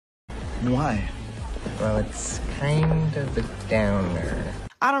Why? Well, it's kind of a downer.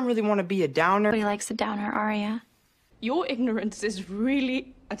 I don't really want to be a downer. Nobody likes a downer, Aria. Your ignorance is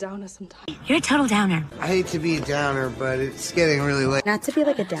really a downer sometimes. You're a total downer. I hate to be a downer, but it's getting really late. Not to be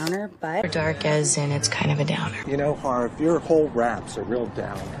like a downer, but Dark as in it's kind of a downer. You know, Harv, your whole rap's a real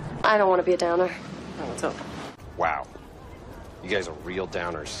downer. I don't want to be a downer. Oh, what's up? Wow. You guys are real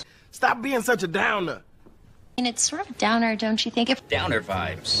downers. Stop being such a downer. And it's sort of a downer, don't you think? Downer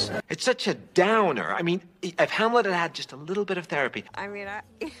vibes. It's such a downer. I mean, if Hamlet had had just a little bit of therapy. I mean, I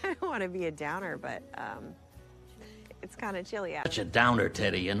don't want to be a downer, but it's kind of chilly out. Such a downer,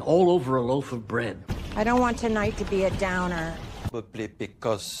 Teddy, and all over a loaf of bread. I don't want tonight to be a downer. Probably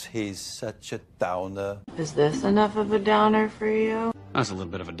because he's such a downer. Is this enough of a downer for you? That's a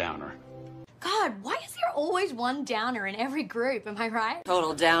little bit of a downer. God, why is there always one downer in every group? Am I right?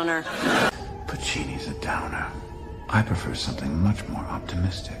 Total downer. Puccini's a downer. I prefer something much more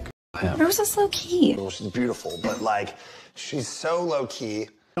optimistic. Rosa's low key. Well, she's beautiful, but like, she's so low key.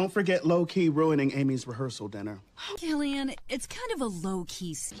 Don't forget low key ruining Amy's rehearsal dinner. Killian, it's kind of a low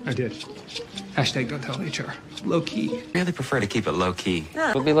key. I did. Hashtag don't tell HR. Low key. I really prefer to keep it low key.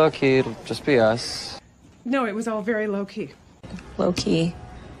 It'll be low key. It'll just be us. No, it was all very low key. Low key.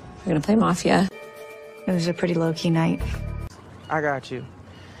 We're gonna play Mafia. It was a pretty low key night. I got you.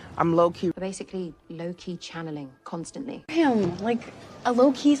 I'm low key. Basically, low key channeling constantly. Damn, like a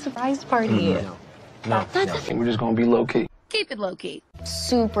low key surprise party. No. We're just gonna be low key. Keep it low key.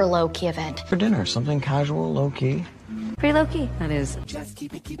 Super low key event. For dinner, something casual, low key. Pretty low key. That is. Just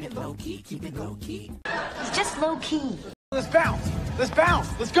keep it low key, keep it low key. It's just low key. Let's bounce. Let's bounce.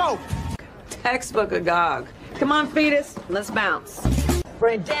 Let's go. Textbook agog. Come on, fetus. Let's bounce.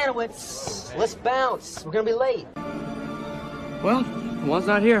 Brandanowitz, let's bounce. We're gonna be late. Well, one's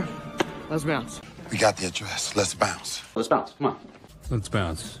not here. Let's bounce. We got the address. Let's bounce. Let's bounce. Come on. Let's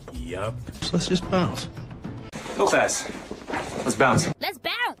bounce. Yup. Let's just bounce. Go fast. Let's bounce. Let's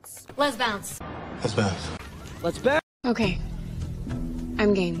bounce. Let's bounce. Let's bounce. Let's bounce. Okay.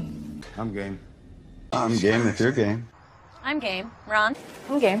 I'm game. I'm game. I'm game if you're game. I'm game. Ron?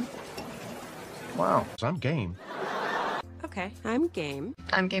 I'm game. Wow. I'm game. Okay, I'm game.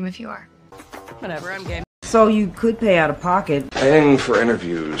 I'm game if you are. Whatever, I'm game. So you could pay out of pocket. Paying for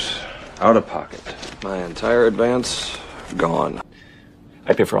interviews. Out of pocket. My entire advance, gone.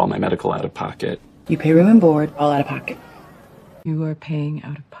 I pay for all my medical out of pocket. You pay room and board, all out of pocket. You are paying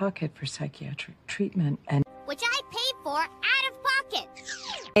out of pocket for psychiatric treatment and... Which I paid for out of pocket.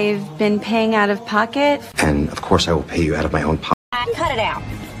 I've been paying out of pocket. And of course, I will pay you out of my own pocket. Cut it out.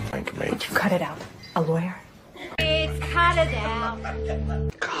 Thank me. Cut it out. A lawyer? Cut it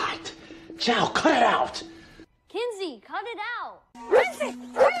out. God. Chow, cut it out. Kinsey, cut it out. Kinsey,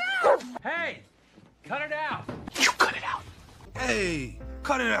 cut it out! Hey! Cut it out! You cut it out. Hey,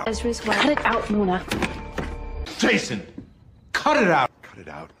 cut it out. Cut it out, Mona. Jason, cut it out. Cut it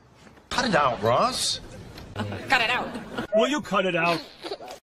out. Cut it out, Ross. Cut it out. Will you cut it out?